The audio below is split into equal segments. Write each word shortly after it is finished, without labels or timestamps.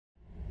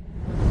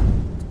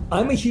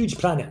I'm a huge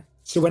planner,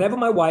 so whenever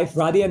my wife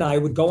Radhi and I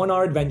would go on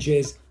our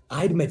adventures,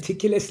 I'd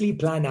meticulously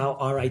plan out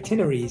our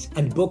itineraries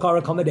and book our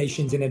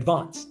accommodations in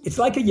advance. It's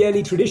like a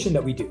yearly tradition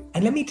that we do.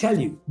 And let me tell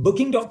you,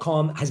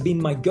 Booking.com has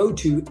been my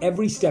go-to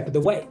every step of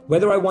the way.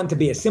 Whether I want to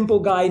be a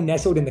simple guy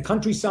nestled in the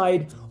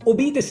countryside or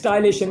be the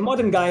stylish and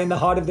modern guy in the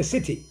heart of the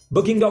city,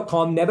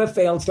 Booking.com never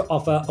fails to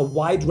offer a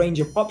wide range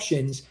of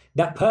options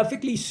that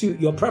perfectly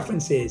suit your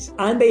preferences,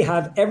 and they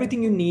have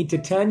everything you need to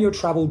turn your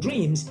travel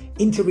dreams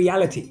into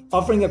reality,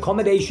 offering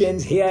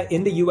accommodations here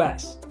in the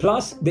US.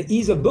 Plus, the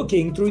ease of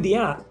booking through the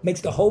app makes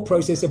the whole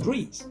process a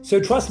breeze. So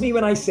trust me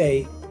when I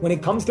say, when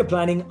it comes to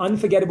planning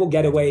unforgettable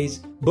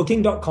getaways,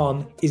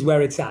 Booking.com is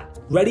where it's at.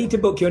 Ready to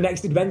book your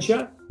next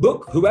adventure?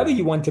 Book whoever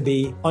you want to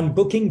be on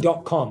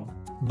Booking.com.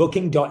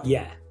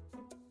 Booking.yeah.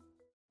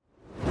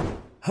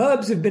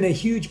 Herbs have been a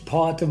huge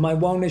part of my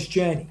wellness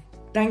journey,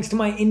 thanks to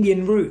my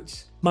Indian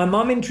roots. My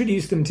mum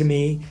introduced them to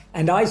me,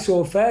 and I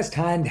saw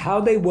firsthand how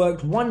they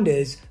worked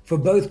wonders for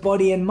both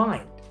body and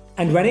mind.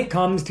 And when it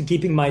comes to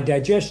keeping my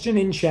digestion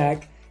in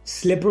check,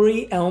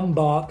 slippery elm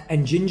bark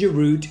and ginger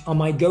root are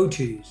my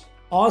go-tos.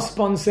 Our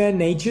sponsor,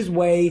 Nature's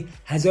Way,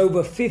 has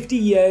over 50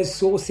 years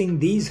sourcing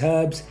these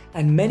herbs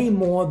and many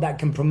more that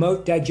can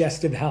promote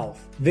digestive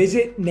health.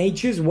 Visit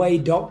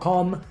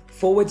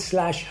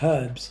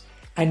naturesway.com/herbs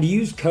and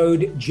use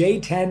code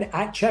J10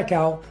 at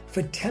checkout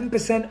for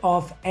 10%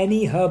 off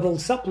any herbal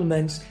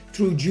supplements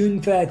through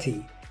June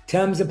 30.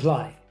 Terms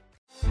apply.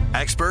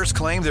 Experts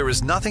claim there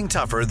is nothing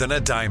tougher than a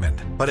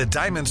diamond. But at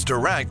Diamonds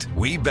Direct,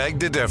 we beg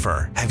to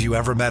differ. Have you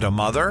ever met a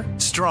mother?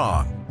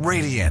 Strong,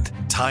 radiant,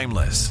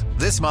 timeless.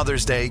 This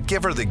Mother's Day,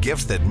 give her the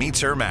gift that meets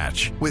her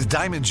match. With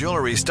diamond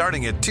jewelry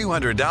starting at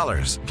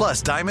 $200.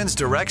 Plus Diamonds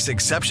Direct's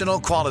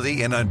exceptional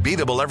quality and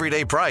unbeatable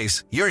everyday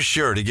price, you're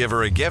sure to give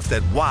her a gift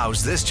that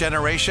wows this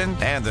generation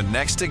and the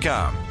next to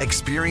come.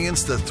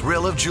 Experience the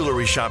thrill of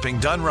jewelry shopping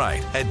done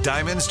right at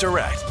Diamonds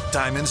Direct.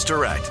 Diamonds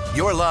Direct.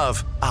 Your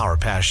love, our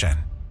passion.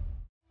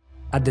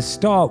 At the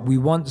start, we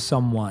want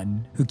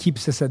someone who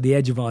keeps us at the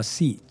edge of our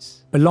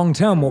seats. But long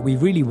term, what we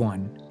really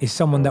want is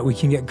someone that we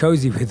can get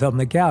cozy with on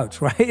the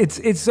couch, right?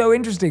 It's so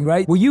interesting,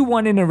 right? What you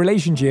want in a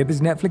relationship is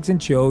Netflix and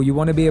chill. You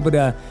want to be able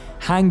to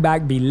hang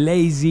back, be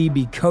lazy,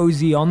 be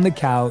cozy on the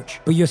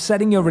couch. But you're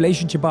setting your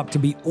relationship up to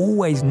be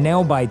always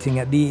nail-biting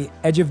at the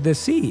edge of the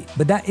seat.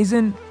 But that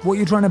isn't what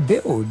you're trying to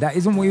build. That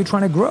isn't what you're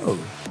trying to grow.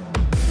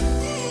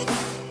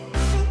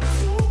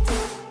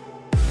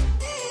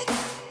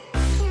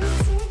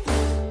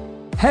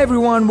 Hey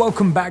everyone,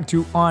 welcome back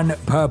to On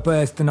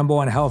Purpose, the number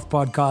one health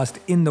podcast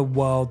in the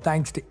world.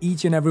 Thanks to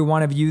each and every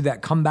one of you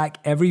that come back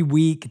every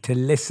week to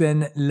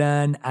listen,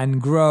 learn,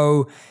 and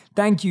grow.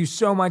 Thank you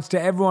so much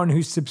to everyone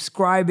who's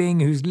subscribing,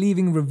 who's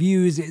leaving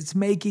reviews. It's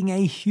making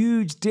a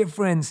huge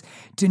difference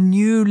to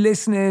new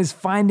listeners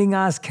finding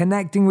us,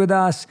 connecting with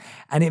us,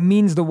 and it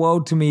means the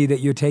world to me that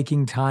you're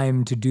taking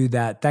time to do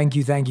that. Thank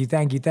you, thank you,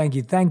 thank you, thank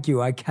you, thank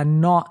you. I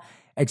cannot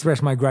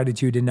express my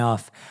gratitude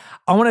enough.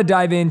 I want to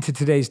dive into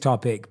today's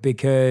topic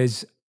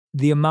because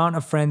the amount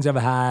of friends I've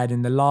had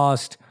in the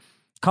last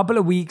couple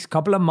of weeks,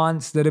 couple of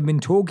months that have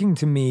been talking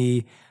to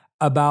me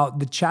about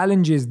the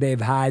challenges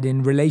they've had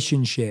in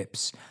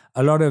relationships,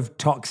 a lot of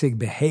toxic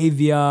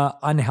behavior,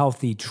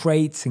 unhealthy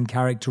traits and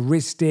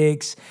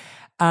characteristics.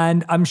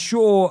 And I'm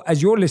sure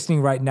as you're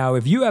listening right now,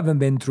 if you haven't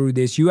been through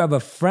this, you have a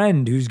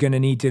friend who's going to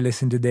need to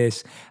listen to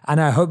this.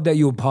 And I hope that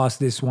you'll pass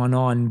this one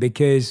on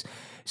because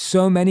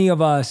so many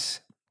of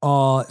us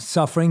are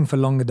suffering for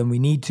longer than we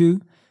need to.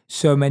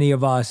 So many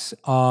of us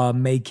are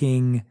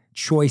making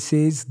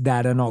choices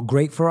that are not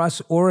great for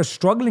us or are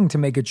struggling to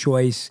make a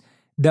choice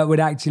that would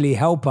actually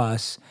help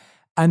us.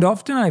 And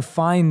often I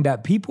find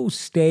that people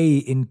stay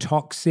in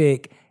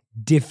toxic,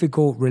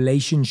 difficult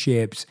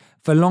relationships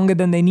for longer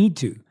than they need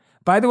to.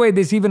 By the way,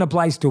 this even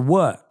applies to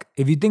work.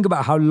 If you think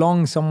about how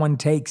long someone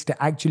takes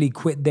to actually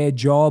quit their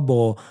job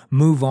or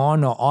move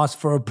on or ask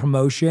for a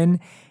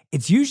promotion,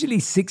 it's usually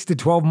 6 to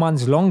 12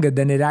 months longer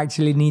than it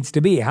actually needs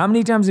to be. How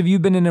many times have you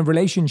been in a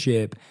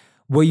relationship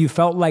where you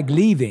felt like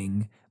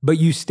leaving, but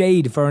you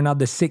stayed for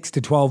another 6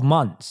 to 12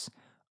 months,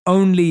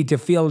 only to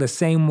feel the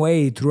same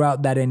way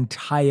throughout that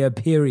entire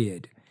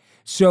period?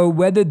 So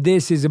whether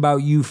this is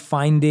about you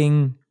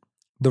finding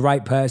the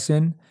right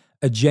person,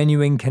 a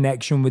genuine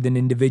connection with an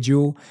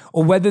individual,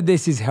 or whether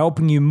this is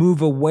helping you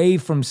move away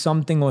from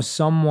something or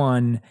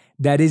someone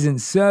that isn't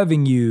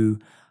serving you,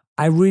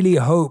 I really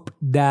hope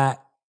that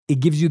it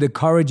gives you the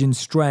courage and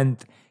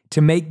strength to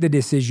make the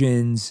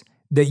decisions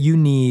that you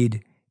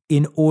need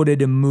in order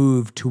to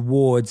move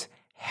towards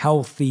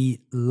healthy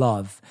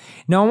love.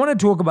 Now, I want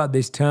to talk about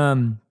this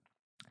term,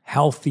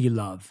 healthy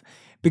love,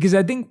 because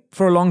I think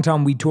for a long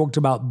time we talked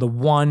about the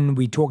one,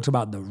 we talked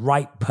about the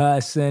right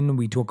person,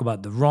 we talk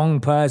about the wrong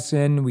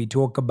person, we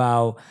talk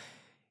about,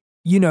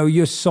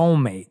 your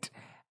soulmate.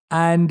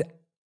 And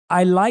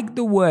I like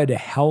the word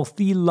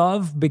healthy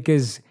love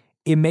because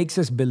it makes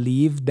us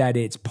believe that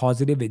it's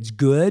positive, it's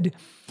good.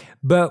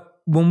 But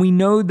when we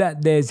know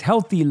that there's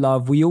healthy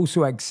love, we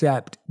also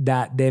accept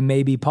that there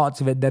may be parts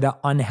of it that are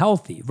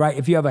unhealthy, right?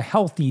 If you have a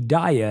healthy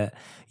diet,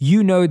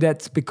 you know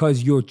that's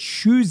because you're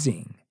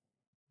choosing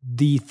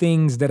the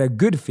things that are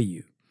good for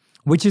you,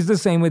 which is the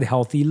same with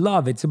healthy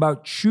love. It's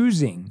about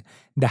choosing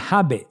the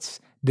habits,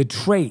 the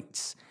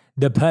traits,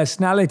 the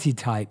personality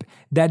type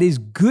that is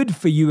good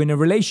for you in a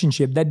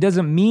relationship. That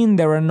doesn't mean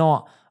there are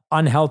not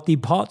unhealthy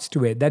parts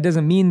to it. That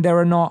doesn't mean there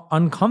are not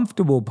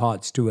uncomfortable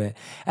parts to it.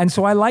 And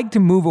so I like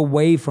to move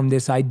away from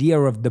this idea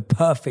of the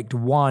perfect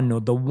one or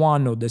the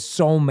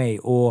soulmate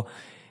or,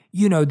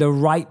 the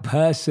right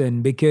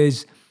person,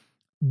 because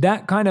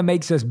that kind of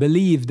makes us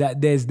believe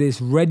that there's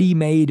this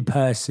ready-made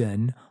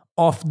person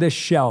off the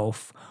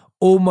shelf,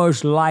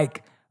 almost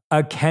like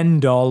a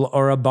Ken doll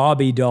or a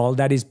Barbie doll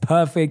that is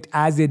perfect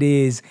as it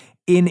is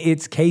in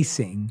its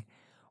casing.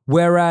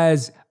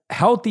 Whereas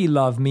healthy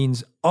love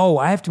means,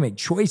 I have to make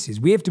choices.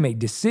 We have to make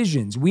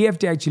decisions. We have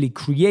to actually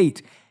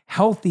create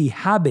healthy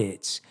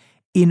habits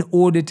in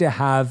order to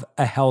have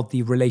a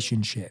healthy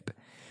relationship.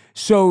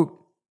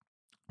 So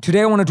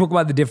today I want to talk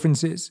about the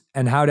differences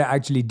and how to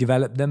actually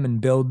develop them and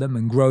build them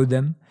and grow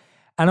them.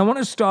 And I want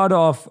to start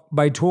off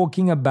by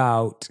talking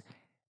about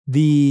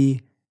the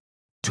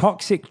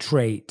toxic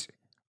trait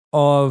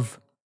of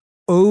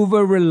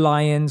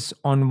over-reliance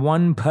on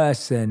one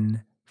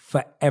person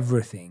for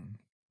everything.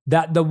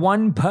 That the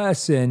one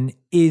person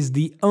is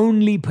the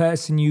only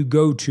person you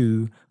go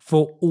to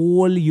for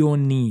all your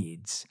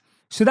needs.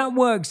 So that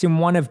works in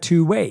one of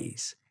two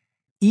ways.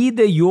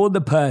 Either you're the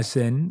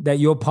person that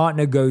your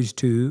partner goes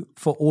to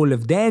for all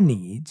of their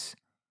needs,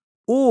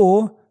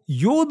 or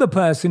you're the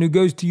person who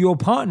goes to your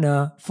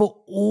partner for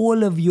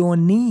all of your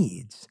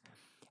needs.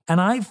 And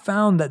I've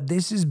found that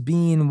this has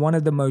been one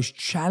of the most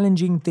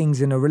challenging things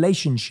in a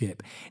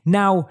relationship.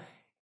 Now,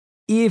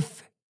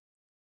 if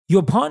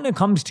your partner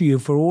comes to you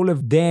for all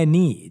of their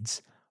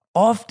needs,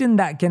 often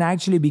that can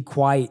actually be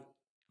quite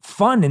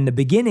fun in the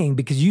beginning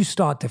because you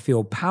start to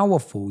feel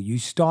powerful, you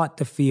start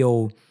to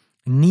feel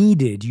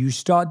needed, you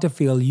start to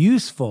feel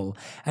useful.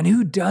 And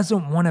who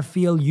doesn't want to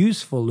feel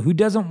useful? Who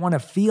doesn't want to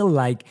feel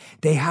like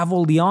they have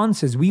all the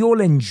answers? We all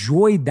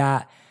enjoy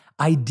that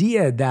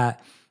idea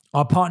that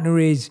our partner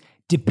is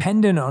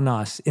dependent on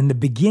us in the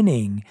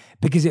beginning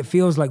because it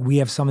feels like we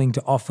have something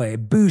to offer.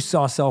 It boosts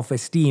our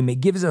self-esteem.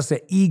 It gives us an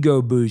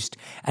ego boost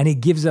and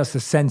it gives us a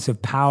sense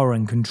of power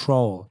and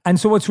control. And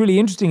so what's really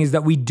interesting is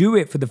that we do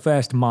it for the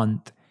first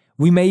month.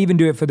 We may even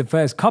do it for the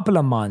first couple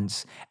of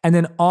months. And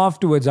then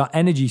afterwards, our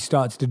energy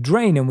starts to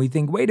drain and we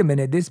think, wait a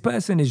minute, this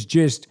person is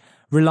just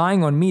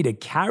relying on me to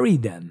carry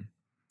them.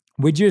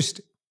 We're just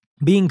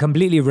being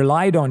completely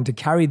relied on to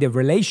carry the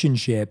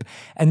relationship.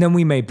 And then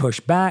we may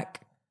push back.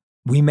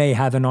 We may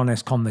have an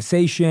honest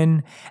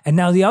conversation. And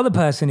now the other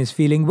person is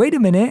feeling, wait a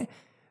minute,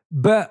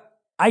 but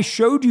I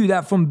showed you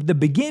that from the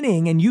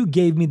beginning and you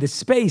gave me the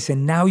space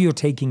and now you're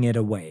taking it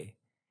away.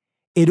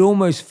 It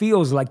almost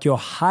feels like you're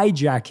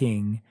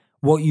hijacking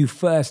what you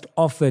first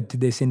offered to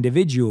this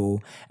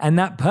individual. And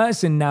that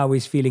person now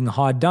is feeling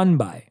hard done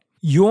by.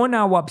 You're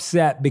now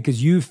upset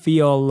because you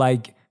feel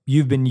like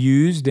you've been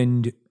used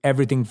and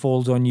everything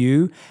falls on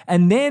you.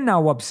 And they're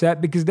now upset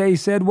because they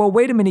said, well,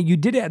 wait a minute, you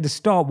did it at the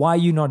start. Why are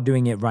you not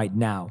doing it right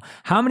now?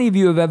 How many of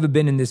you have ever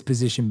been in this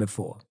position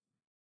before?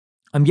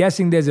 I'm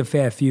guessing there's a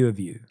fair few of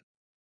you.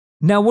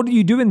 Now, what do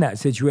you do in that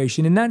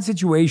situation? In that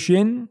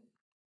situation,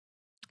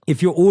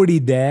 if you're already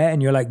there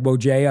and you're like, well,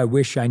 Jay, I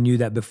wish I knew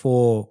that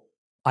before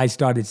I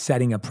started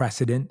setting a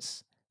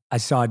precedence. I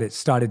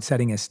started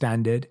setting a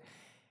standard.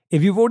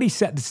 If you've already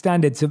set the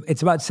standards,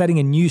 it's about setting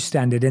a new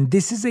standard. And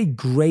this is a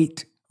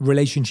great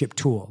relationship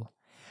tool.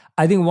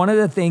 I think one of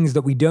the things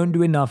that we don't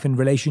do enough in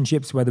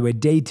relationships, whether we're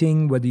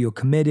dating, whether you're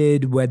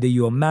committed, whether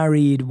you're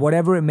married,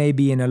 whatever it may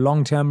be in a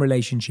long-term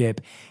relationship,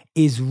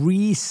 is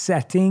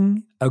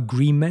resetting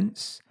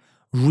agreements,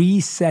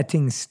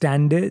 resetting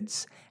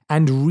standards,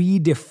 and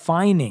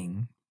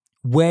redefining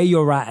where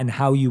you're at and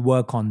how you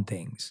work on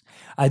things.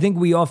 I think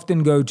we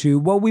often go to,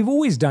 well, we've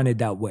always done it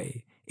that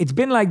way. It's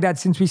been like that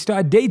since we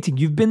started dating.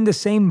 You've been the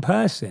same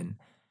person.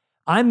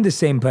 I'm the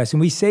same person.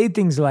 We say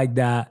things like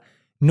that,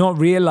 not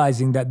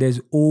realizing that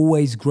there's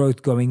always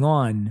growth going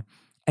on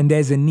and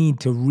there's a need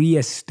to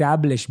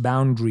reestablish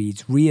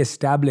boundaries,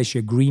 reestablish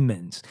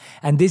agreements.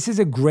 And this is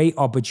a great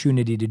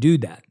opportunity to do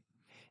that.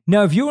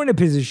 Now, if you're in a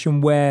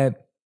position where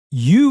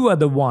you are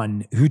the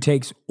one who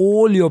takes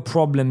all your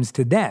problems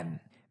to them,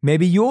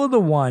 maybe you're the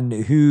one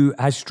who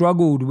has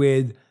struggled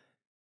with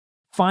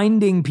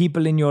finding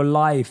people in your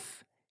life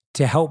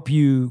to help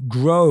you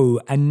grow.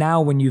 And now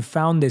when you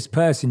found this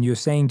person, you're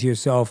saying to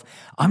yourself,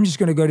 I'm just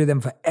going to go to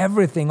them for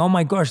everything. Oh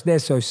my gosh, they're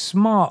so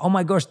smart. Oh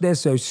my gosh, they're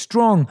so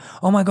strong.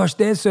 Oh my gosh,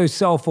 they're so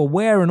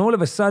self-aware. And all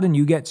of a sudden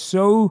you get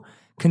so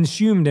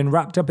consumed and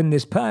wrapped up in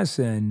this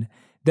person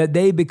that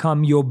they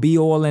become your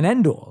be-all and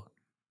end-all.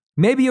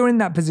 Maybe you're in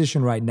that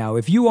position right now.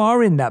 If you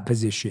are in that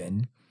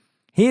position,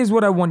 here's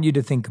what I want you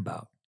to think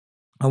about.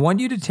 I want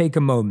you to take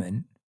a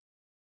moment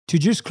to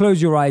just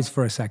close your eyes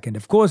for a second.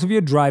 Of course, if you're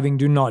driving,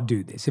 do not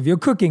do this. If you're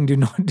cooking, do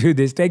not do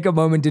this. Take a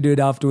moment to do it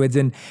afterwards.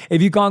 And if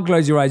you can't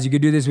close your eyes, you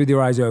could do this with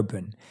your eyes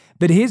open.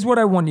 But here's what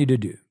I want you to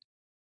do.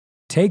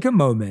 Take a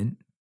moment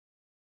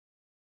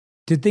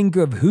to think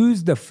of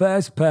who's the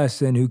first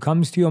person who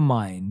comes to your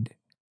mind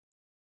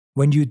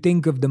when you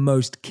think of the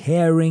most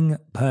caring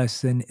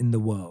person in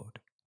the world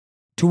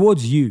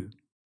towards you.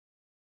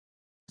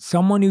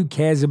 Someone who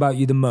cares about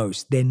you the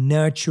most. They're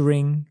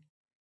nurturing.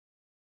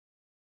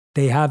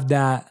 They have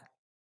that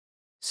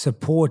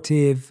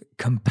supportive,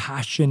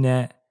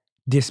 compassionate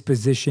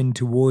disposition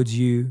towards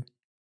you.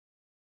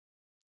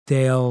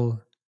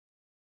 They'll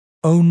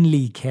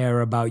only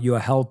care about your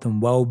health and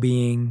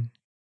well-being.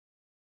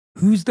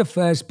 Who's the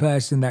first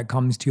person that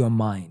comes to your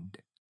mind?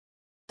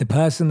 The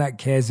person that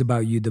cares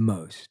about you the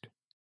most.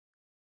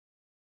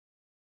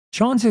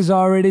 Chances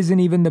are it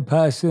isn't even the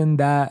person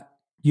that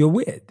you're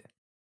with.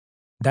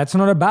 That's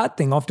not a bad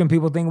thing. Often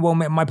people think, well,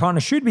 my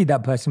partner should be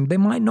that person. They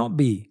might not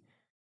be.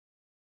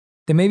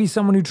 There may be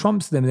someone who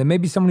trumps them. There may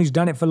be someone who's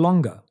done it for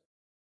longer.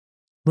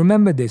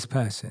 Remember this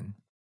person.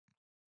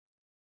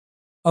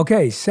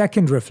 Okay,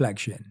 second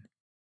reflection.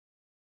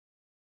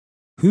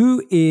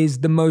 Who is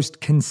the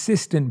most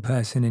consistent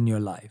person in your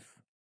life?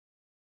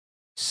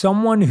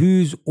 Someone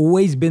who's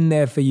always been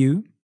there for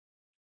you.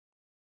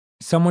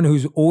 Someone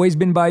who's always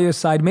been by your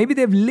side. Maybe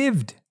they've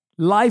lived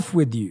life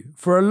with you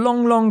for a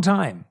long, long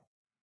time.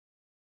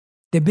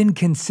 They've been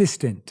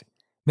consistent.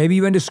 Maybe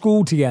you went to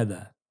school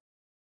together.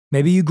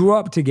 Maybe you grew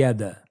up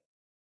together.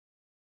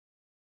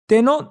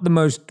 They're not the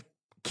most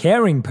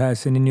caring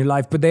person in your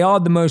life, but they are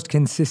the most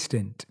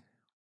consistent.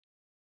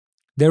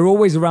 They're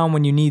always around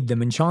when you need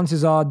them, and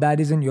chances are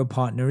that isn't your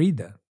partner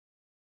either.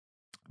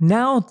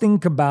 Now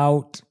think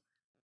about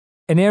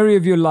an area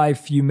of your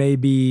life you may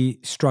be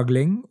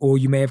struggling or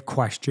you may have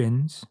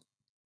questions.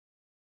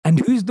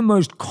 And who's the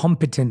most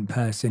competent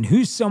person?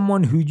 Who's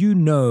someone who you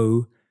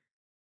know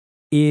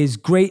is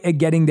great at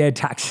getting their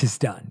taxes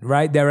done,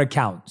 right? Their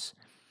accounts.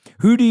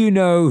 Who do you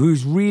know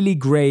who's really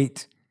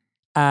great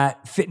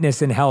at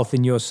fitness and health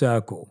in your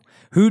circle?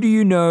 Who do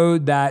you know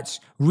that's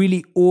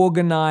really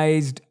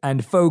organized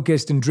and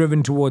focused and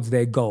driven towards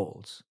their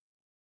goals?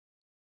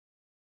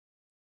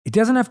 It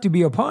doesn't have to be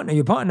your partner.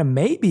 Your partner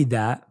may be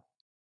that,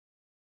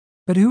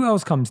 but who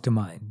else comes to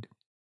mind?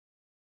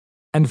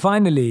 And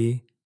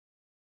finally,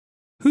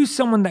 who's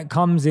someone that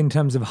comes in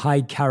terms of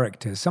high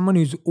character? Someone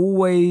who's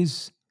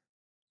always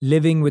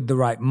living with the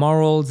right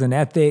morals and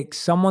ethics,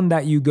 someone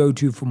that you go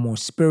to for more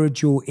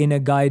spiritual inner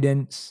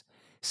guidance,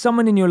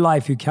 someone in your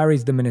life who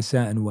carries them in a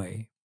certain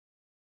way.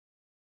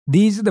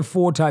 These are the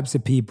 4 types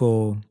of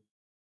people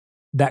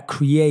that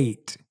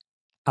create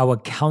our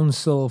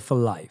counsel for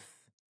life.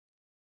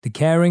 The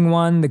caring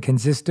one, the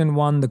consistent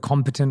one, the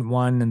competent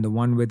one, and the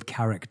one with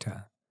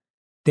character.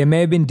 There may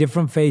have been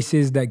different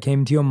faces that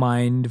came to your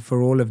mind for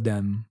all of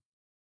them.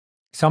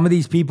 Some of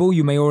these people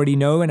you may already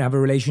know and have a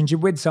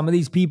relationship with. Some of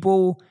these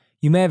people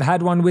you may have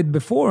had one with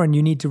before and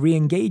you need to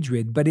re-engage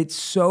with, but it's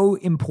so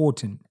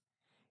important.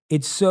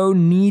 It's so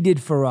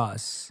needed for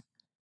us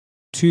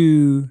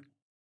to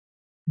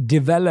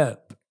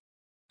develop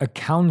a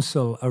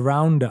counsel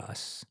around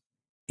us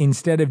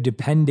instead of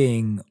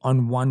depending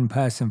on one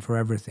person for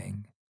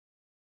everything.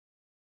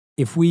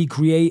 If we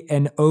create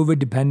an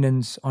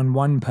overdependence on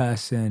one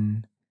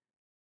person,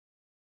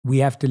 we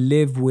have to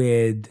live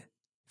with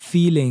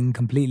feeling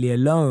completely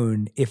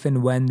alone if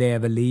and when they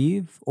ever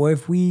leave, or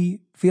if we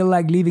feel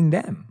like leaving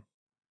them.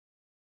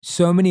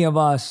 So many of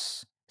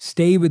us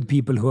stay with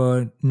people who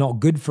are not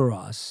good for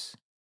us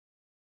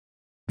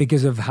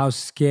because of how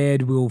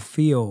scared we'll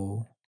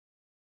feel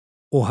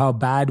or how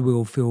bad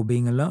we'll feel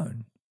being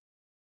alone.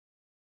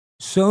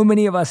 So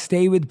many of us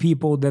stay with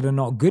people that are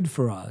not good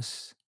for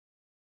us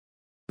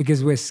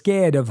because we're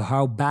scared of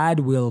how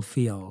bad we'll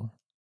feel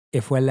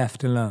if we're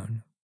left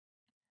alone.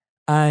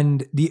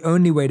 And the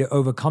only way to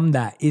overcome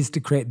that is to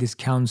create this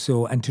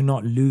counsel and to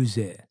not lose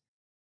it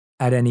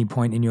at any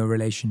point in your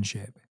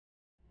relationship.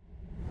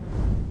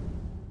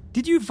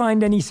 Did you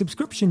find any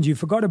subscriptions you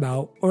forgot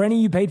about, or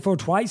any you paid for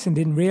twice and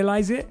didn't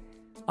realize it?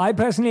 I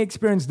personally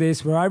experienced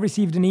this where I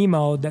received an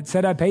email that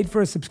said I paid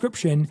for a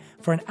subscription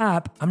for an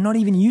app I'm not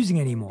even using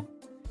anymore.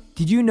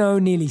 Did you know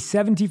nearly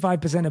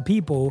 75% of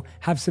people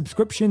have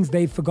subscriptions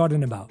they've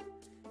forgotten about?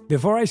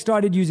 Before I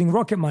started using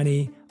Rocket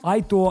Money, I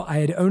thought I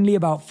had only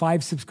about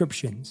 5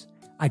 subscriptions.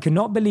 I could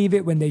not believe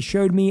it when they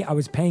showed me I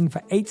was paying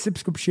for 8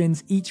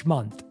 subscriptions each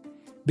month.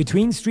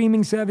 Between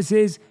streaming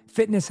services,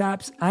 fitness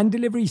apps, and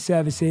delivery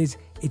services,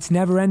 it's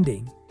never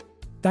ending.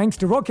 Thanks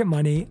to Rocket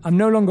Money, I'm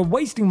no longer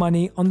wasting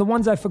money on the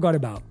ones I forgot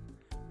about.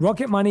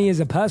 Rocket Money is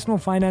a personal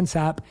finance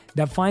app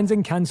that finds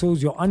and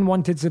cancels your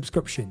unwanted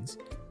subscriptions,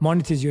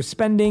 monitors your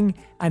spending,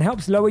 and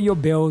helps lower your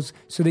bills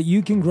so that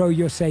you can grow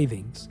your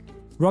savings.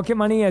 Rocket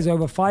Money has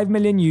over 5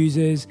 million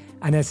users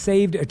and has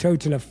saved a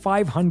total of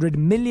 $500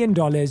 million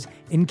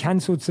in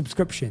canceled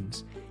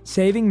subscriptions,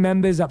 saving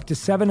members up to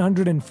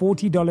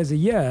 $740 a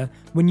year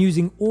when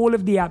using all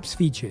of the app's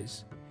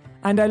features.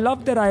 And I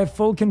love that I have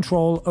full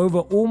control over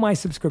all my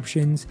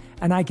subscriptions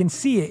and I can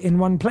see it in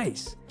one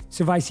place.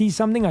 So if I see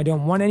something I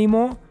don't want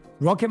anymore,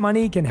 Rocket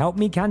Money can help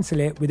me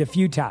cancel it with a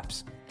few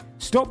taps.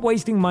 Stop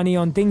wasting money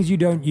on things you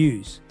don't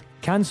use.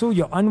 Cancel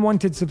your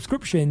unwanted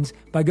subscriptions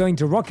by going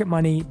to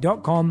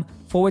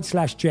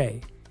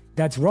rocketmoney.com/J.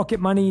 That's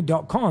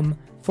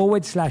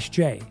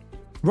rocketmoney.com/J.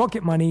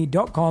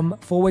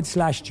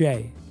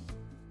 rocketmoney.com/J.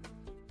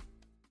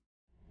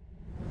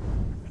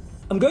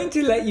 I'm going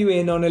to let you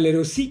in on a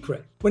little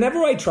secret.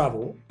 Whenever I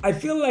travel, I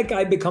feel like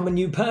I become a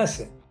new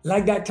person.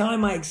 Like that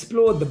time I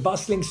explored the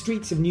bustling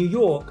streets of New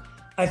York,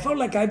 I felt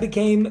like I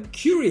became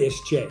Curious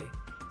Jay,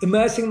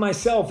 immersing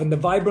myself in the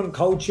vibrant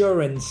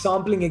culture and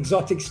sampling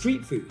exotic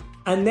street food.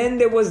 And then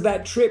there was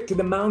that trip to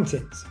the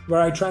mountains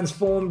where I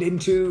transformed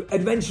into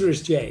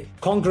Adventurous Jay,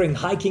 conquering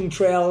hiking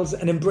trails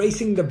and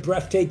embracing the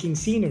breathtaking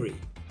scenery.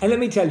 And let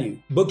me tell you,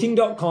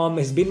 Booking.com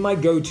has been my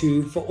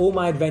go-to for all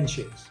my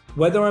adventures.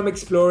 Whether I'm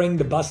exploring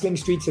the bustling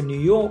streets of New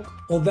York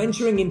or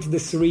venturing into the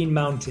serene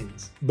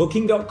mountains,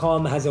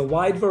 Booking.com has a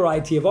wide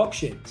variety of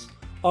options,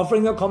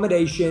 offering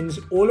accommodations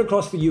all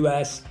across the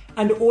US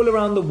and all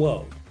around the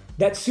world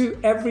that suit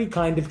every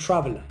kind of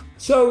traveler.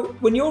 So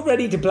when you're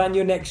ready to plan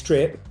your next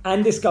trip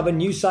and discover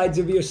new sides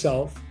of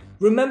yourself,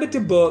 remember to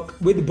book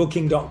with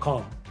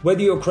Booking.com.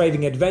 Whether you're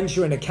craving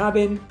adventure in a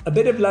cabin, a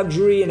bit of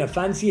luxury in a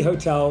fancy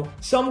hotel,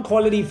 some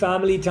quality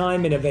family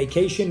time in a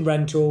vacation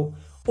rental,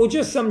 or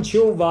just some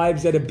chill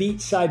vibes at a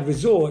beachside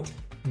resort,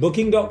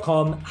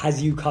 Booking.com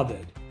has you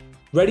covered.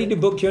 Ready to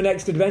book your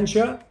next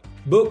adventure?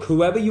 Book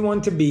whoever you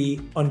want to be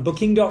on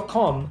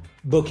Booking.com,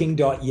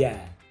 Booking.yeah.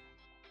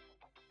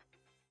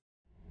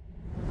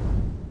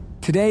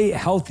 Today,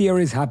 healthier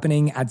is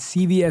happening at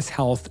CVS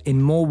Health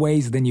in more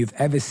ways than you've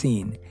ever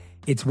seen.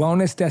 It's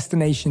wellness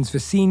destinations for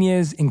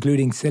seniors,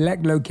 including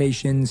select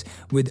locations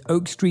with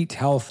Oak Street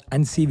Health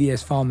and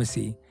CVS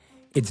Pharmacy.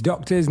 It's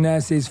doctors,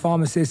 nurses,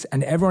 pharmacists,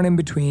 and everyone in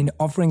between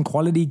offering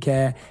quality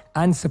care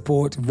and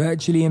support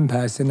virtually in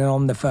person and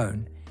on the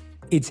phone.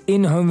 It's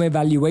in-home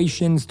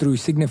evaluations through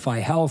Signify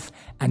Health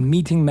and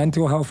meeting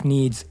mental health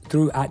needs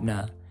through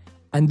Aetna.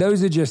 And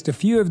those are just a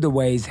few of the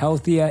ways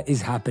healthier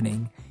is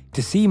happening.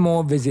 To see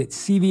more, visit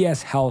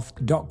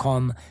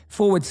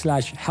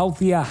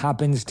cvshealth.com/healthier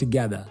happens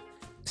together.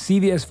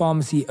 CVS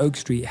Pharmacy, Oak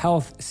Street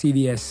Health,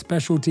 CVS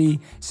Specialty,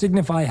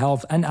 Signify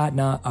Health, and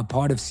Aetna are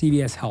part of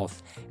CVS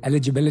Health.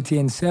 Eligibility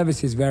and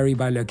services vary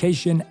by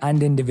location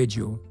and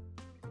individual.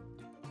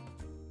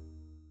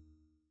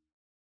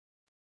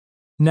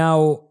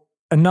 Now,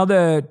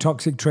 another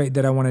toxic trait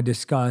that I want to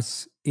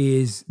discuss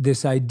is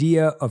this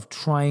idea of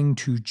trying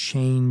to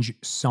change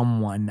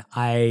someone.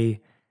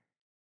 I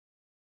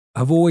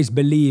have always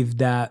believed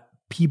that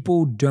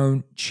people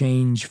don't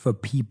change for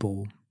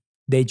people.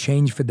 They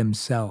change for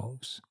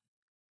themselves,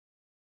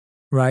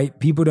 right?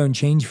 People don't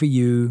change for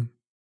you.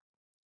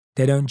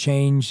 They don't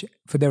change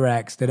for their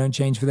ex. They don't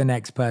change for the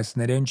next person.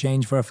 They don't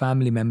change for a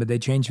family member. They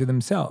change for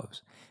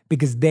themselves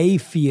because they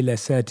feel a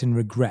certain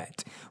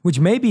regret, which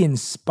may be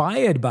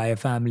inspired by a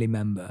family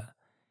member.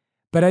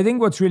 But I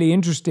think what's really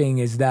interesting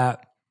is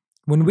that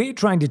when we're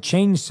trying to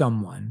change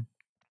someone,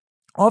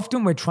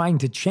 often we're trying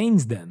to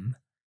change them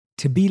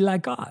to be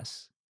like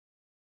us.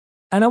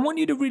 And I want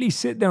you to really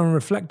sit there and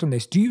reflect on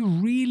this. Do you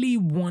really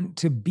want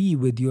to be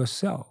with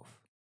yourself?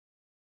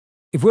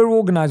 If we're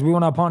organized, we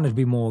want our partner to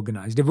be more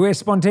organized. If we're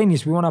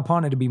spontaneous, we want our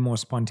partner to be more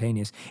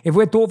spontaneous. If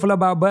we're thoughtful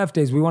about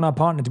birthdays, we want our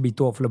partner to be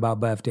thoughtful about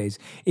birthdays.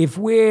 If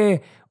we're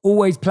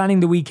always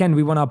planning the weekend,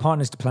 we want our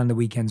partners to plan the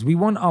weekends. We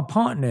want our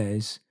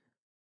partners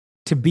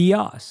to be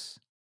us.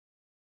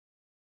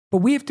 But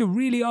we have to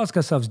really ask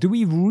ourselves, do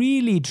we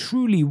really,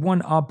 truly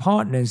want our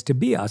partners to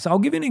be us? I'll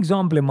give you an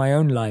example in my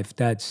own life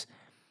that's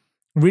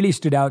really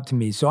stood out to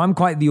me. So I'm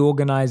quite the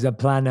organizer,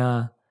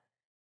 planner.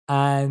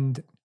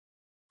 And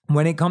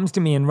when it comes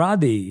to me and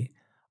Radhi,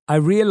 I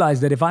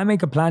realize that if I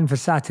make a plan for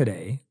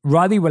Saturday,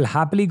 Radhi will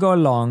happily go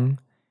along.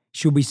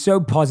 She'll be so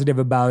positive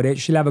about it.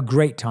 She'll have a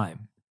great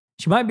time.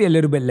 She might be a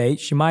little bit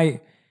late. She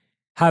might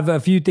have a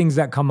few things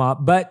that come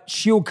up, but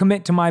she'll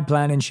commit to my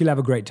plan and she'll have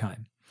a great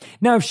time.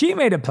 Now, if she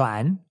made a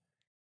plan,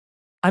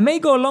 I may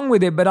go along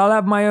with it, but I'll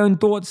have my own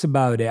thoughts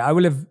about it. I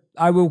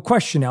will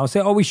question it. I'll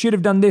say, oh, we should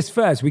have done this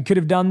first. We could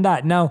have done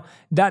that. Now,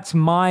 that's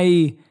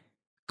my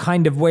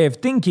kind of way of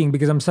thinking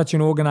because I'm such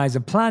an organizer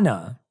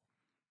planner.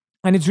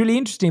 And it's really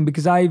interesting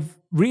because I've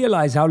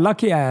realized how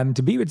lucky I am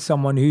to be with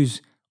someone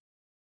who's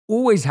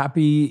always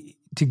happy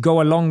to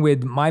go along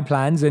with my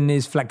plans and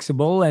is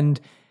flexible. And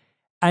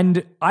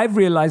I've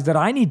realized that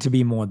I need to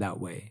be more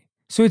that way.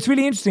 So it's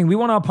really interesting. We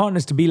want our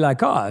partners to be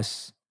like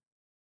us.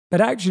 But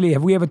actually,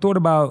 have we ever thought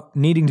about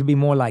needing to be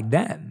more like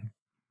them?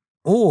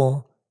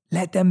 Or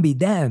let them be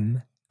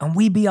them and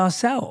we be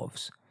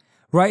ourselves,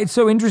 right? It's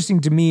so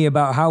interesting to me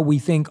about how we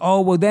think, oh,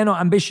 well, they're not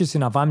ambitious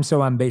enough. I'm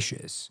so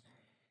ambitious.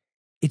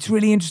 It's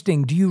really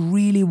interesting. Do you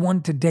really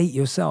want to date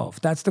yourself?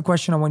 That's the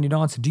question I want you to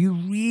answer. Do you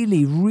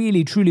really,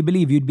 really, truly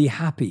believe you'd be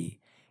happy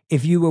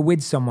if you were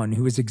with someone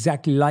who was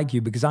exactly like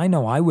you? Because I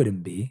know I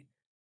wouldn't be.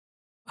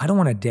 I don't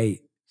want to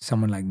date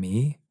someone like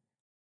me.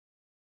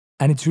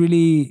 And it's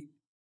really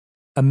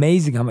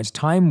amazing how much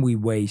time we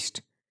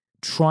waste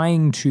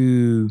trying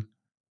to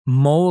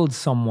mold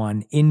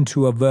someone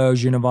into a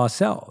version of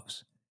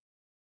ourselves.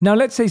 Now,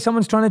 let's say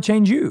someone's trying to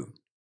change you.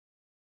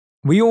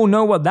 We all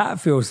know what that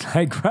feels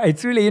like, right?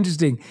 It's really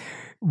interesting.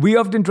 We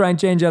often try and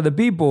change other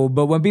people,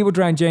 but when people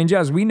try and change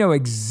us, we know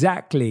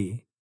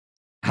exactly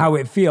how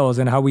it feels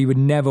and how we would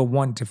never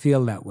want to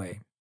feel that way.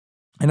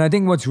 And I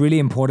think what's really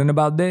important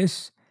about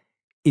this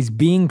is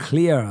being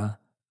clearer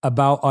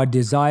about our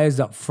desires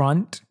up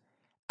front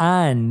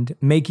and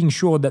making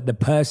sure that the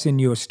person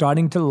you're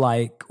starting to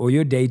like or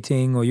you're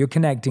dating or you're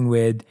connecting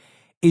with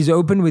is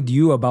open with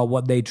you about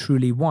what they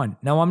truly want.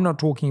 Now, I'm not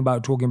talking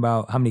about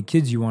how many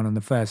kids you want on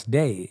the first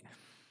day.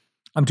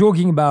 I'm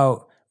talking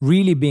about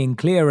really being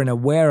clear and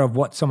aware of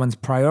what someone's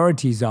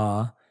priorities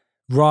are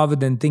rather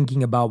than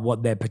thinking about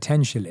what their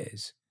potential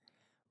is,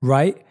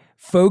 right?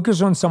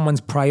 Focus on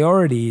someone's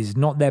priorities,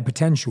 not their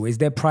potential. Is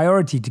their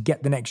priority to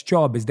get the next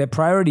job? Is their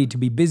priority to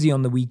be busy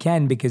on the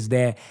weekend because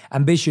they're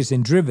ambitious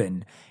and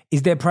driven?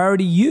 Is their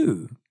priority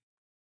you?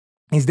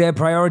 Is their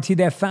priority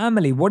their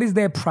family? What is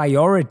their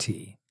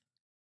priority?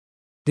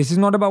 This is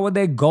not about what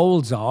their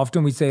goals are.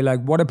 Often we say,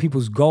 like, what are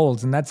people's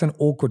goals? And that's an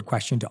awkward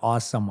question to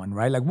ask someone,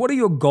 right? Like, what are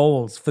your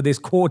goals for this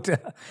quarter?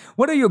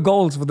 What are your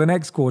goals for the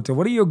next quarter?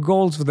 What are your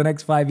goals for the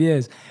next 5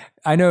 years?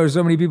 I know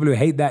so many people who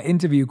hate that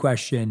interview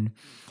question,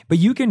 but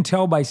you can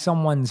tell by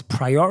someone's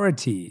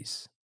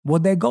priorities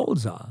what their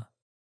goals are.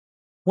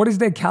 What is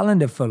their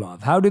calendar full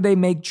of? How do they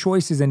make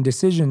choices and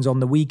decisions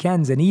on the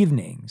weekends and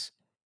evenings?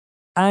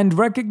 And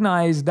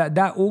recognize that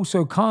that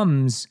also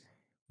comes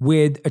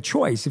with a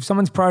choice. If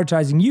someone's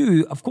prioritizing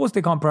you, of course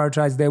they can't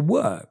prioritize their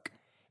work.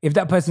 If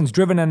that person's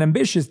driven and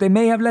ambitious, they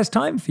may have less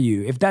time for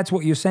you if that's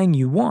what you're saying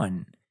you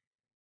want.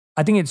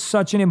 I think it's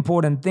such an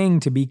important thing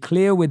to be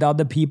clear with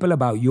other people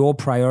about your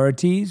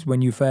priorities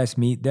when you first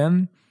meet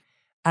them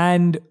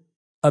and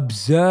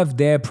observe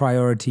their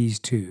priorities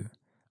too.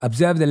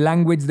 Observe the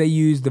language they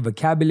use, the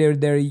vocabulary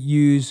they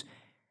use,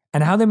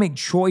 and how they make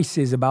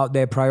choices about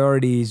their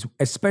priorities,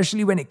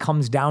 especially when it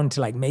comes down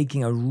to like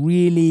making a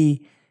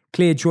really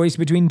clear choice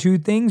between two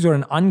things or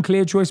an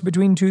unclear choice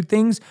between two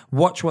things.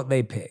 Watch what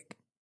they pick.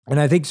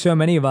 And I think so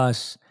many of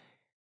us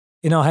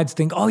in our heads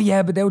think, oh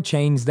yeah, but they'll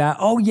change that.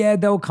 Oh yeah,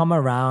 they'll come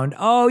around.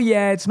 Oh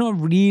yeah, it's not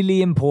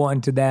really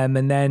important to them.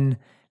 And then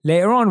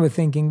later on we're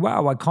thinking,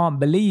 wow, I can't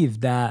believe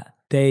that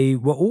they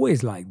were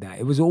always like that.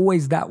 It was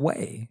always that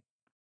way.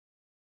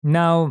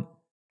 Now,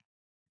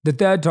 the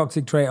third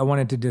toxic trait I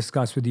wanted to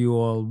discuss with you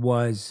all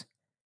was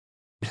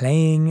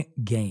playing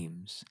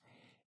games.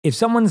 If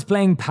someone's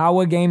playing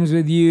power games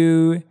with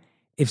you,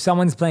 if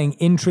someone's playing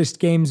interest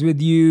games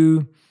with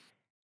you,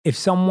 if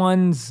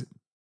someone's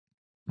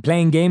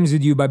playing games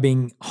with you by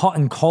being hot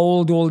and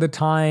cold all the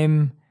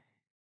time,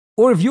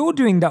 or if you're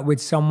doing that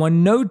with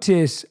someone,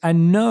 notice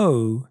and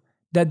know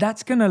that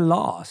that's going to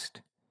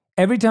last.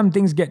 Every time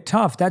things get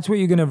tough, that's what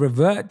you're going to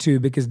revert to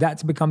because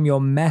that's become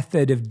your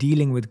method of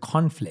dealing with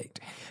conflict.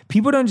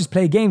 People don't just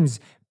play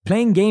games.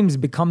 Playing games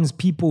becomes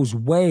people's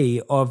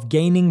way of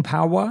gaining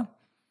power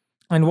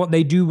and what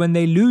they do when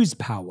they lose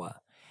power.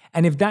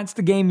 And if that's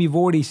the game you've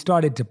already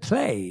started to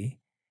play,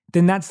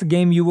 then that's the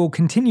game you will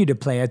continue to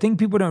play. I think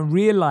people don't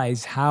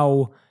realize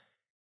how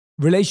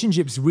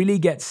relationships really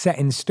get set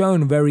in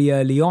stone very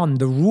early on.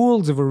 The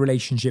rules of a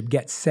relationship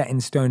get set in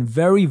stone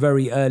very,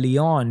 very early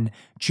on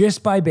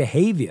just by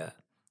behavior,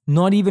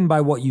 not even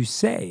by what you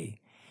say.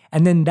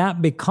 And then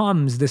that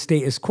becomes the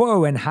status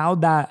quo and how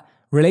that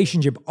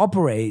relationship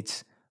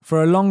operates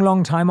for a long,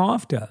 long time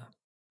after.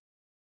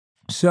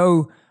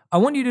 So I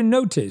want you to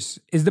notice,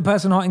 is the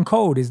person hot and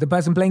cold? Is the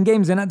person playing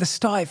games? And at the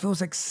start, it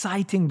feels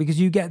exciting because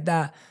you get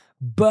that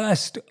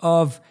burst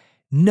of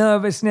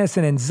nervousness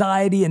and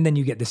anxiety, and then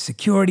you get the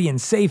security and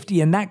safety,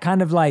 and that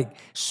kind of like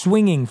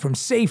swinging from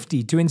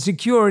safety to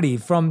insecurity,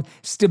 from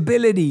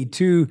stability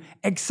to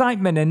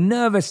excitement and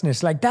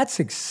nervousness. Like that's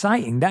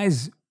exciting. That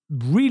is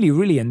really,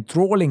 really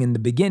enthralling in the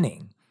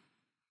beginning.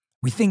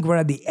 We think we're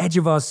at the edge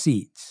of our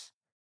seats.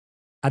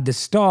 At the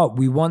start,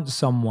 we want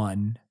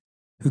someone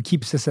who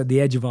keeps us at the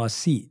edge of our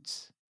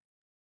seats.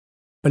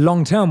 But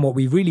long term, what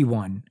we really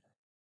want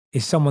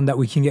is someone that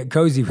we can get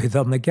cozy with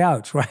on the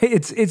couch, right?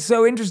 It's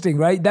so interesting,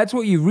 right? That's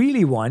what you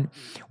really want.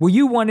 What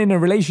you want in a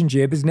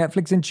relationship is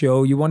Netflix and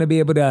chill. You want to be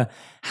able to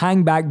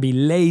hang back, be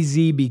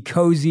lazy, be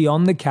cozy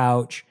on the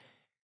couch,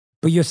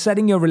 but you're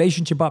setting your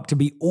relationship up to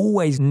be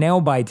always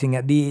nail-biting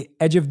at the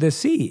edge of the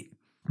seat.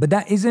 But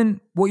that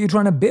isn't what you're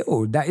trying to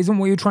build. That isn't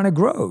what you're trying to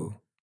grow.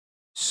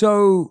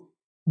 So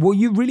what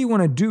you really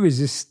want to do is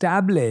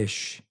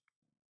establish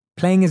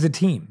playing as a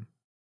team.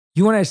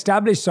 You want to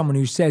establish someone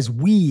who says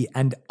we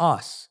and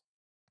us,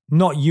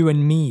 not you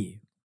and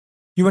me.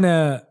 You want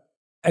to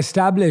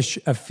establish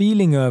a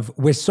feeling of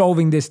we're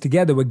solving this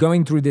together, we're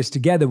going through this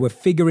together, we're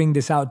figuring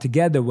this out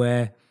together,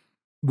 we're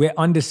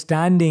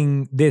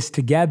understanding this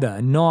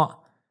together,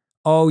 not,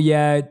 oh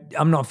yeah,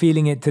 I'm not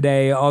feeling it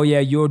today, oh yeah,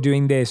 you're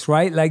doing this,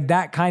 right? Like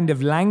that kind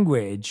of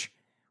language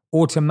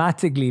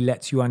automatically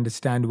lets you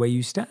understand where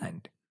you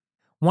stand.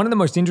 One of the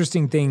most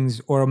interesting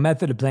things, or a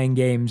method of playing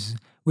games,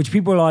 which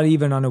people are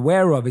even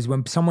unaware of, is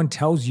when someone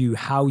tells you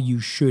how you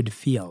should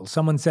feel.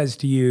 Someone says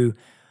to you,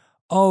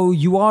 oh,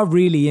 you are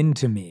really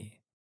into me.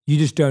 You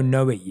just don't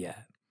know it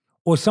yet.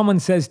 Or someone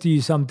says to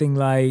you something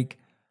like,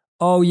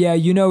 oh yeah,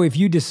 if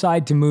you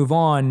decide to move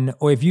on,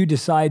 or if you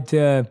decide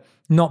to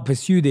not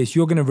pursue this,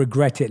 you're going to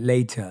regret it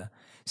later.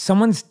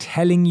 Someone's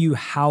telling you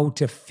how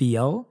to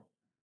feel.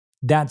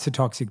 That's a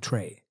toxic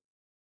trait.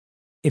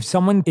 If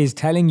someone is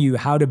telling you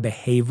how to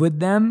behave with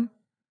them,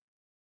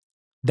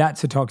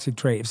 that's a toxic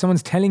trait. If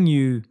someone's telling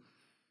you,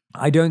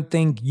 I don't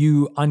think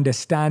you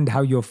understand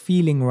how you're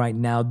feeling right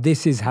now,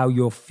 this is how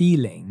you're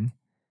feeling,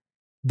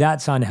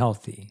 that's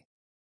unhealthy.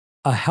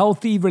 A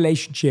healthy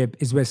relationship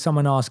is where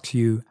someone asks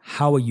you,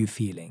 how are you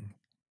feeling?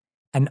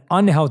 An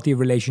unhealthy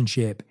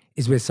relationship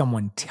is where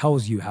someone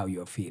tells you how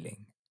you're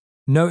feeling.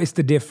 Notice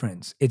the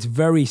difference. It's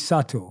very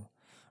subtle,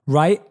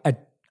 right? An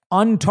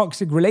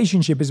untoxic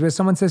relationship is where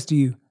someone says to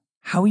you,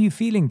 how are you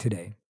feeling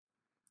today?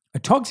 A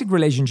toxic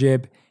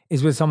relationship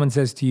is where someone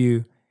says to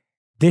you,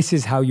 this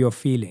is how you're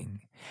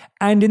feeling.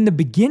 And in the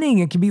beginning,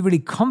 it can be really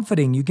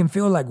comforting. You can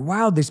feel like,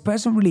 wow, this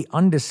person really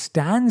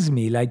understands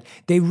me. Like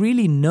they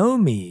really know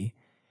me.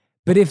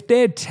 But if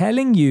they're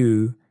telling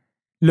you,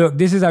 look,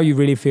 this is how you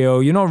really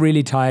feel. You're not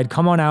really tired.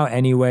 Come on out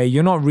anyway.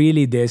 You're not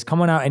really this.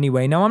 Come on out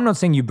anyway. Now, I'm not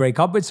saying you break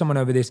up with someone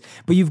over this,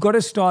 but you've got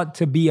to start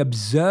to be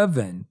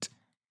observant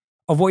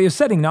of what you're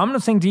saying. Now, I'm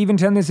not saying to even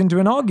turn this into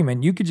an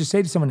argument. You could just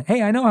say to someone,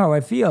 hey, I know how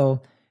I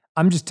feel.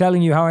 I'm just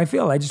telling you how I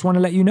feel. I just want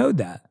to let you know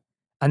that.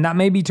 And that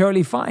may be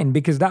totally fine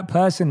because that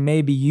person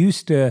may be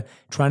used to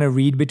trying to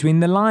read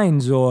between the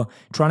lines or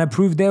trying to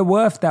prove their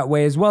worth that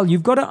way as well.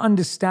 You've got to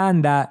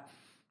understand that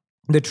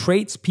the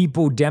traits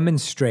people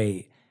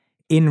demonstrate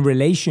in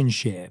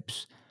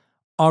relationships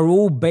are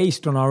all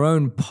based on our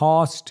own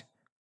past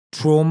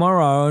trauma,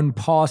 our own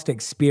past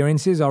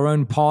experiences, our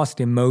own past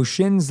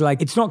emotions.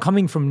 Like it's not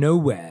coming from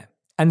nowhere.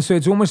 And so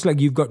it's almost like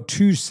you've got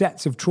two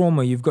sets of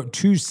trauma. You've got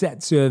two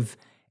sets of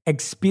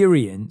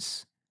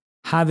experience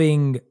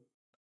having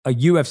a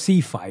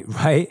UFC fight,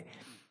 right?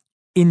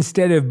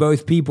 Instead of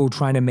both people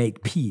trying to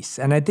make peace.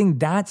 And I think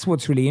that's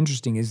what's really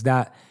interesting is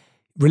that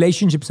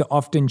relationships are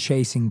often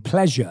chasing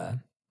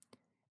pleasure.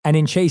 And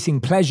in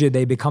chasing pleasure,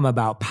 they become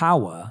about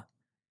power.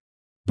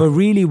 But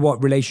really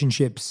what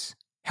relationships,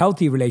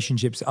 healthy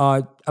relationships,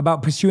 are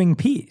about pursuing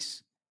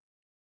peace,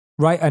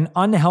 right? An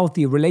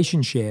unhealthy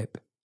relationship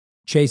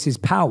chases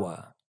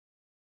power.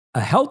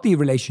 A healthy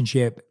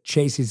relationship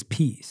chases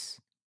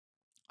peace.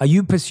 Are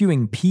you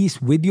pursuing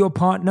peace with your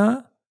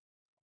partner,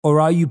 or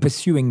are you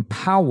pursuing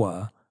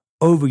power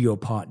over your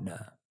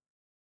partner?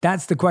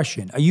 That's the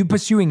question. Are you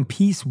pursuing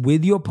peace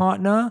with your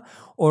partner,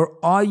 or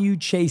are you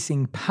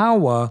chasing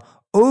power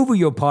over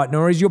your partner,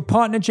 or is your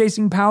partner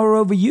chasing power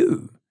over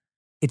you?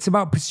 It's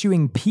about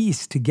pursuing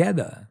peace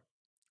together.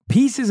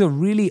 Peace is a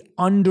really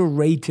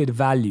underrated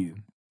value.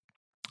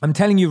 I'm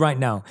telling you right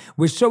now,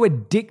 we're so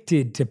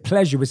addicted to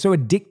pleasure. We're so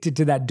addicted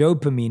to that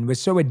dopamine. We're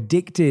so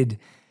addicted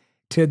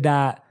to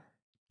that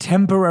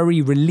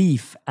temporary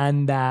relief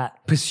and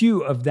that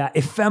pursuit of that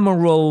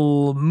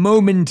ephemeral,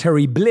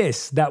 momentary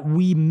bliss that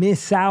we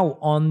miss out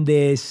on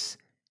this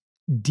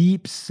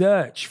deep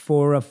search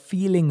for a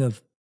feeling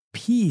of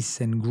peace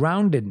and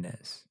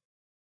groundedness.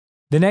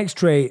 The next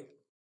trait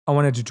I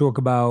wanted to talk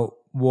about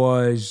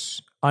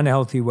was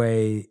unhealthy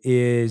way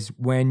is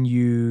when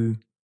you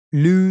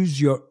lose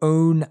your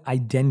own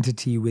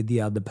identity with the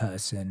other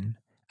person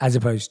as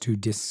opposed to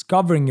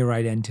discovering your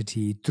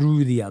identity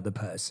through the other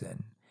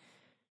person.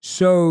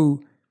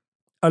 So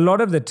a lot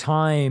of the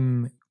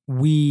time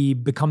we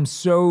become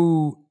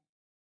so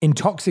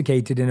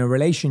intoxicated in a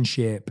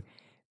relationship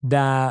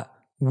that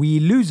we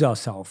lose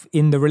ourselves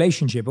in the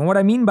relationship. And what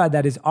I mean by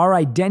that is our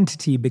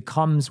identity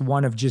becomes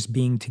one of just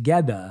being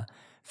together,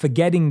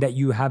 forgetting that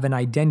you have an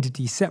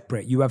identity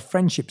separate, you have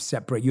friendships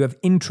separate, you have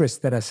interests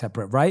that are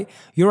separate, right?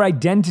 Your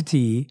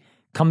identity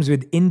comes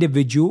with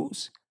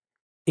individuals,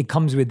 it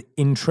comes with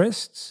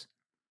interests,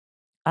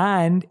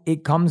 and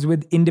it comes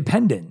with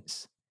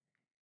independence.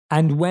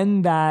 And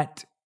when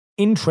that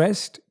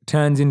interest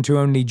turns into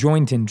only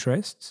joint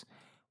interests,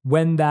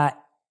 when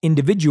that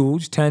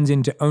individuals turns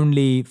into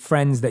only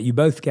friends that you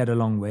both get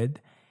along with,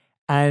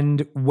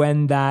 and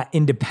when that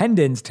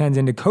independence turns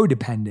into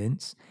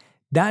codependence,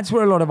 that's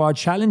where a lot of our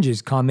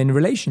challenges come in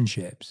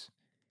relationships.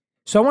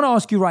 So I want to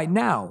ask you right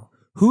now,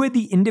 who are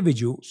the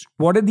individuals?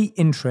 What are the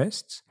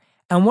interests?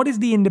 And what is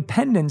the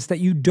independence that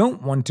you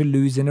don't want to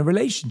lose in a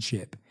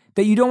relationship,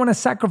 that you don't want to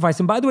sacrifice?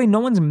 And by the way, no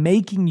one's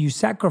making you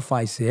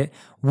sacrifice it.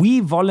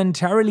 We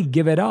voluntarily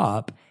give it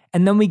up,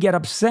 and then we get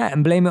upset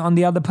and blame it on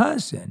the other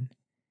person.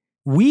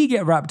 We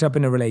get wrapped up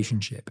in a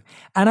relationship.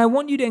 And I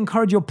want you to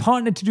encourage your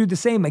partner to do the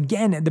same.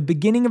 Again, at the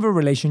beginning of a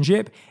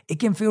relationship, it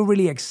can feel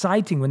really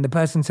exciting when the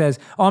person says,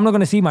 oh, I'm not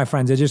going to see my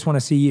friends, I just want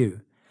to see you.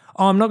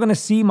 Oh, I'm not going to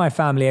see my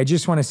family, I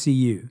just want to see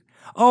you.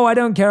 Oh, I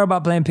don't care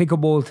about playing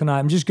pickleball tonight,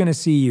 I'm just going to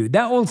see you.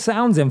 That all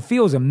sounds and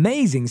feels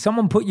amazing.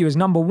 Someone put you as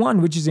number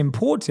one, which is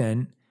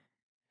important.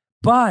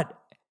 But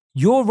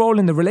your role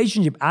in the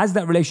relationship, as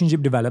that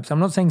relationship develops, I'm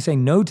not saying say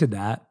no to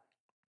that,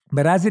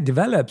 but as it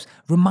develops,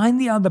 remind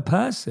the other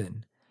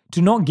person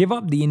to not give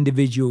up the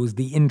individuals,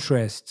 the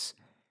interests,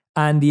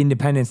 and the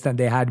independence that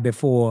they had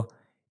before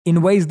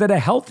in ways that are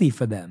healthy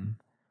for them,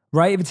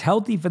 right? If it's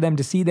healthy for them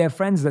to see their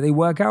friends that they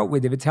work out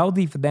with, if it's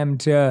healthy for them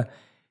to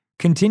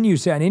continue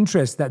certain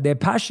interests that they're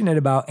passionate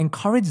about,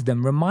 encourage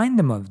them, remind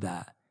them of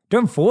that.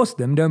 Don't force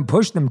them, don't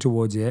push them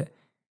towards it,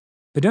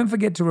 but don't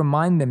forget to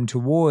remind them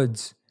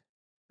towards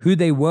who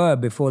they were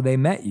before they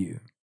met you.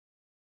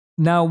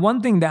 Now,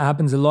 one thing that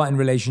happens a lot in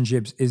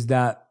relationships is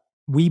that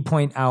we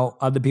point out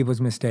other people's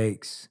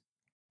mistakes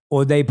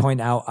or they point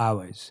out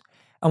ours.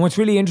 And what's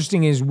really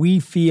interesting is we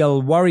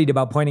feel worried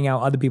about pointing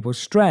out other people's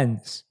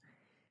strengths,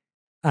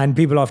 and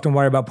people often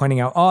worry about pointing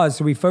out ours.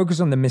 So we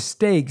focus on the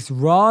mistakes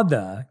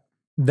rather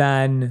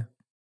than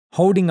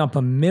holding up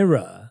a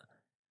mirror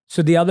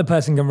so the other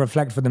person can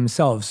reflect for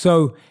themselves.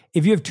 So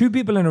if you have two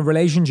people in a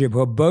relationship who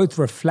are both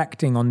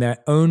reflecting on their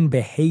own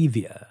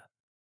behavior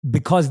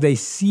because they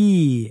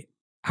see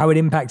how it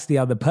impacts the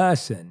other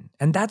person,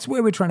 and that's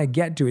where we're trying to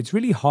get to. It's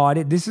really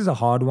hard. This is a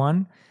hard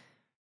one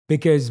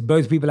because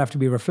both people have to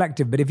be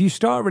reflective. But if you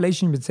start a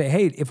relationship and say,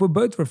 hey, if we're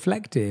both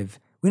reflective,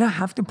 we don't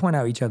have to point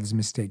out each other's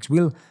mistakes.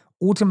 We'll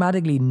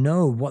automatically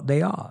know what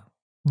they are.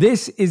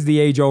 This is the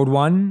age-old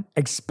one,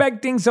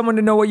 expecting someone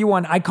to know what you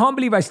want. I can't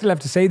believe I still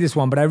have to say this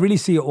one, but I really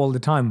see it all the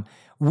time.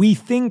 We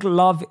think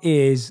love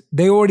is,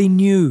 they already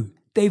knew.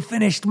 They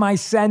finished my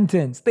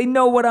sentence. They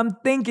know what I'm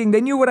thinking.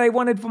 They knew what I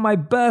wanted for my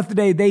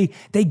birthday.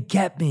 They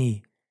get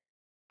me.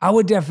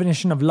 Our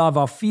definition of love,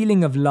 our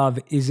feeling of love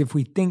is if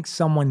we think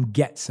someone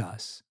gets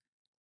us.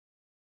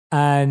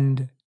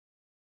 And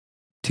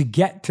to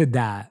get to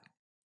that,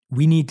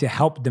 we need to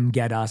help them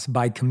get us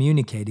by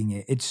communicating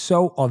it. It's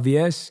so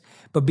obvious,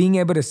 but being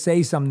able to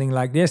say something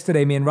like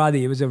yesterday, me and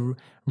Radhi, it was a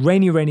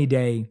rainy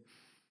day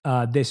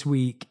this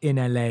week in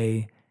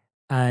LA.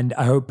 And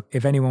I hope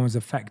if anyone was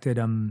affected,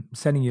 I'm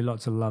sending you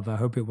lots of love. I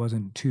hope it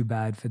wasn't too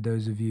bad for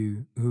those of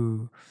you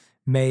who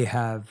may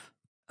have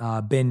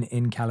been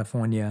in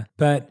California.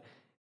 But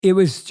it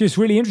was just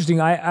really interesting.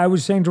 I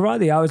was saying to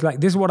Radhi, I was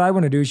like, this is what I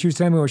want to do. She was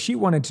telling me what she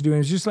wanted to do. And it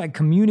was just like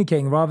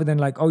communicating rather than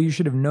like, oh, you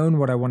should have known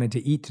what I wanted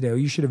to eat today, or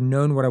you should have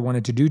known what I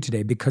wanted to do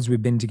today because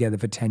we've been together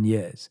for 10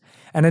 years.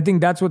 And I think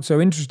that's what's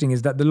so interesting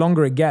is that the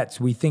longer it gets,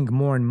 we think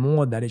more and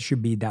more that it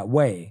should be that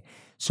way.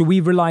 So we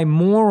rely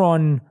more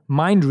on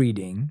mind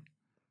reading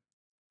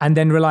and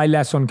then rely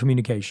less on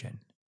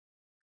communication.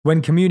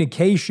 When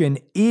communication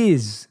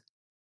is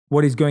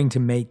what is going to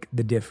make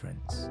the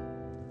difference.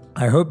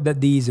 I hope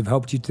that these have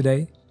helped you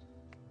today.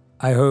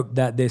 I hope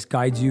that this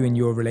guides you in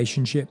your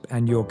relationship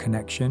and your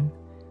connection.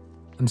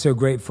 I'm so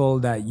grateful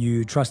that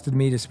you trusted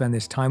me to spend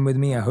this time with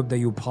me. I hope that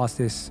you'll pass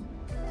this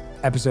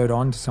episode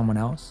on to someone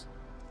else.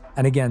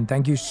 And again,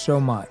 thank you so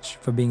much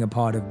for being a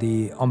part of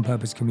the On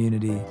Purpose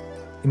community.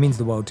 It means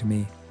the world to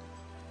me.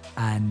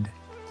 And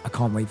I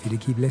can't wait for you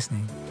to keep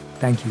listening.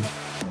 Thank you.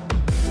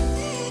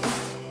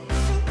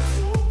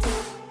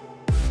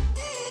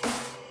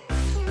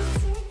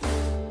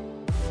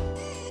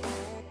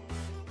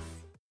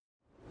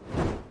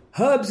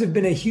 Herbs have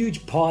been a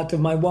huge part of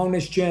my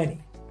wellness journey,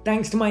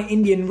 thanks to my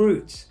Indian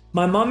roots.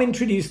 My mum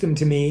introduced them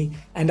to me,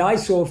 and I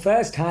saw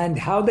firsthand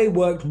how they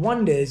worked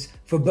wonders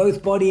for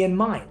both body and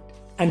mind.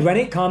 And when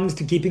it comes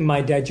to keeping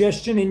my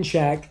digestion in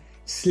check,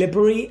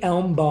 slippery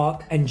elm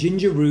bark and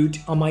ginger root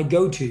are my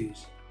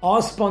go-tos.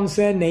 Our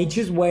sponsor,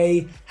 Nature's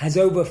Way, has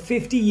over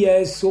 50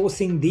 years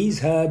sourcing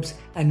these herbs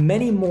and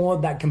many more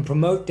that can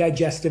promote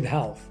digestive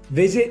health.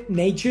 Visit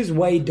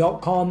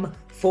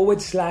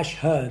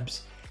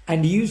naturesway.com/herbs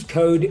and use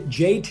code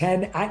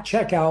J10 at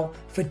checkout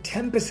for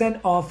 10%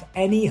 off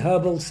any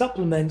herbal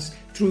supplements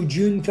through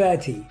June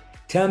 30.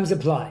 Terms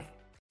apply.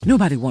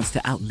 Nobody wants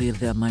to outlive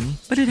their money,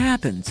 but it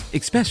happens,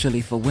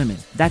 especially for women.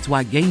 That's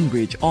why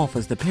Gainbridge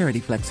offers the Parity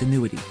Flex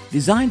annuity,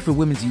 designed for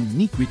women's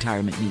unique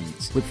retirement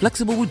needs. With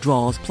flexible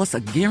withdrawals plus a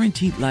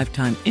guaranteed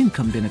lifetime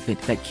income benefit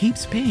that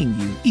keeps paying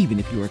you even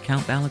if your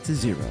account balance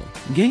is zero.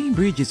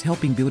 Gainbridge is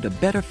helping build a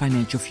better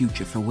financial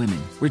future for women.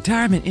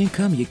 Retirement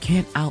income you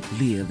can't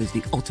outlive is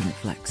the ultimate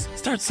flex.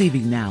 Start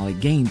saving now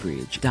at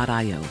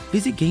Gainbridge.io.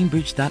 Visit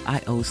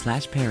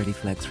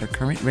Gainbridge.io/ParityFlex for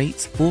current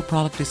rates, full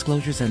product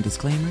disclosures and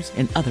disclaimers,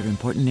 and other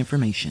important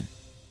information.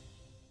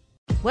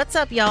 What's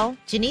up, y'all?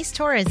 Janice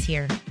Torres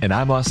here. And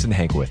I'm Austin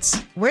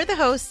Hankwitz. We're the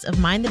hosts of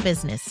Mind the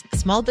Business,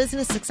 Small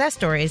Business Success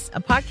Stories,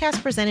 a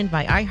podcast presented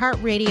by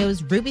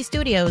iHeartRadio's Ruby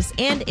Studios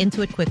and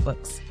Intuit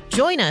QuickBooks.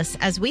 Join us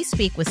as we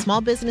speak with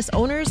small business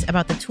owners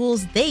about the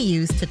tools they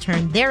use to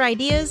turn their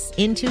ideas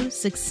into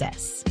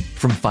success.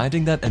 From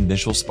finding that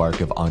initial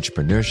spark of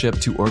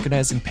entrepreneurship to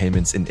organizing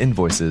payments and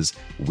invoices,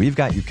 we've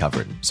got you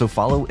covered. So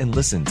follow and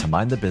listen to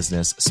Mind the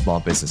Business, Small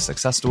Business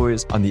Success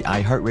Stories on the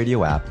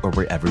iHeartRadio app or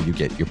wherever you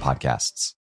get your podcasts.